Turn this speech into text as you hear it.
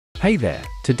Hey there,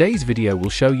 today's video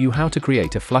will show you how to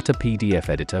create a Flutter PDF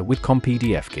editor with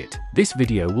ComPDFKit. This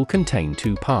video will contain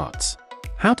two parts.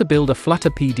 How to build a Flutter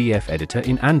PDF editor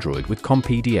in Android with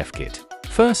ComPDFKit.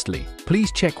 Firstly,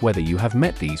 please check whether you have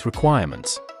met these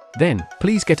requirements. Then,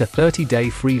 please get a 30-day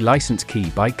free license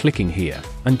key by clicking here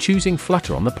and choosing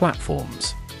Flutter on the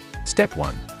platforms. Step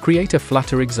 1. Create a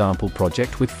Flutter example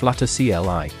project with Flutter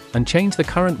CLI and change the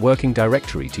current working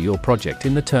directory to your project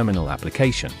in the terminal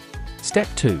application. Step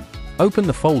 2. Open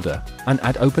the folder and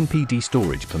add OpenPD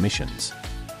storage permissions.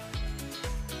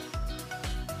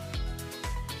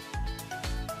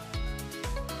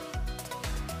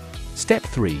 Step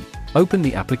 3. Open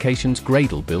the application's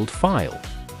Gradle build file.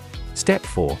 Step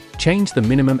 4. Change the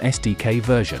minimum SDK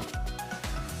version.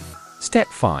 Step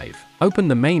 5. Open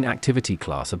the main activity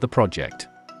class of the project.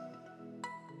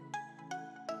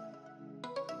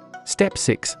 Step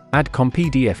 6. Add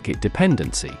ComPDFKit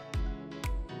dependency.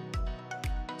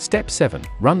 Step 7.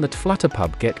 Run the Flutter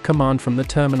pub-get command from the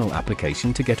terminal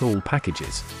application to get all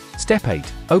packages. Step 8.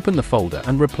 Open the folder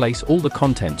and replace all the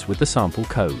contents with the sample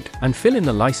code, and fill in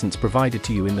the license provided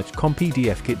to you in the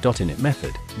ComPDFKit.init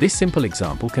method. This simple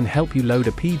example can help you load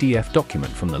a PDF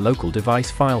document from the local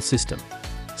device file system.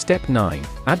 Step 9.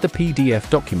 Add the PDF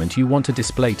document you want to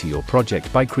display to your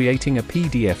project by creating a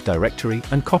PDF directory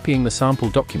and copying the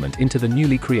sample document into the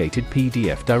newly created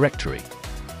PDF directory.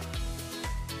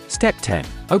 Step 10.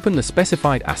 Open the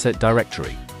specified asset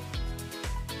directory.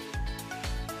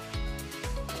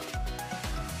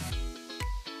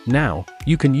 Now,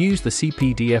 you can use the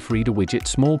CPDF Reader widget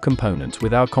small components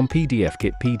with our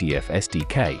ComPDFKit PDF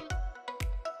SDK.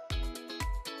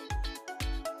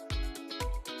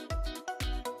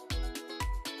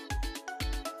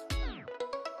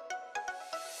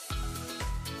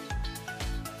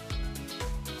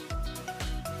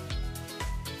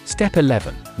 Step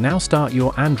 11. Now start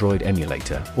your Android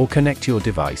emulator or connect your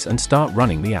device and start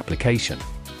running the application.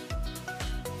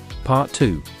 Part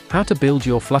 2. How to build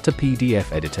your Flutter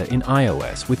PDF editor in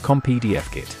iOS with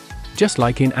ComPDFKit. Just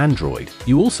like in Android,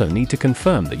 you also need to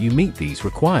confirm that you meet these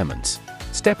requirements.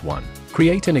 Step 1.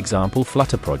 Create an example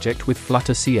Flutter project with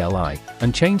Flutter CLI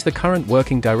and change the current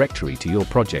working directory to your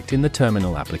project in the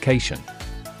terminal application.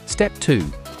 Step 2.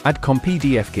 Add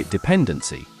ComPDFKit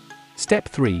dependency. Step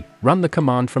 3. Run the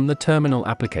command from the terminal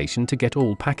application to get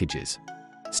all packages.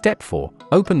 Step 4.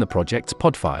 Open the project's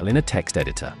pod file in a text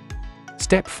editor.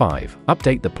 Step 5.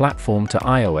 Update the platform to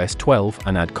iOS 12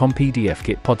 and add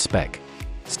ComPDFKit pod spec.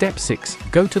 Step 6.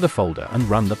 Go to the folder and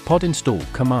run the pod install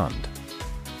command.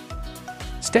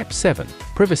 Step 7.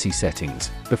 Privacy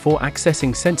settings. Before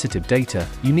accessing sensitive data,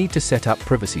 you need to set up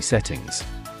privacy settings.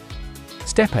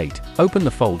 Step 8. Open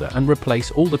the folder and replace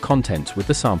all the contents with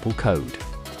the sample code.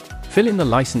 Fill in the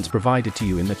license provided to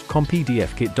you in the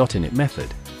ComPDFKit.init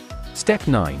method. Step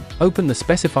 9. Open the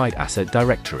specified asset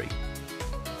directory.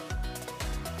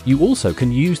 You also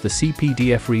can use the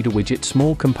CPDF Reader widget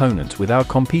small components with our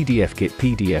ComPDFKit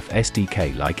PDF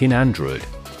SDK like in Android.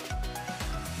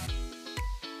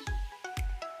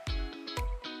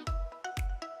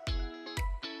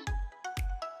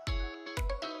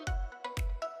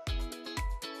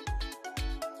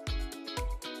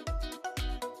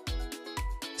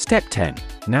 Step 10.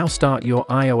 Now start your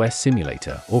iOS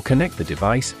simulator or connect the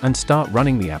device and start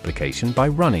running the application by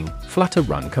running Flutter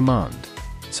run command.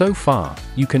 So far,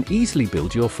 you can easily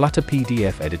build your Flutter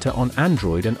PDF editor on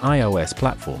Android and iOS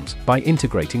platforms by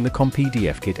integrating the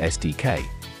ComPDFKit SDK.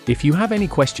 If you have any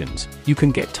questions, you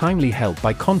can get timely help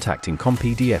by contacting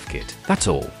ComPDFKit. That's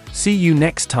all. See you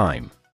next time.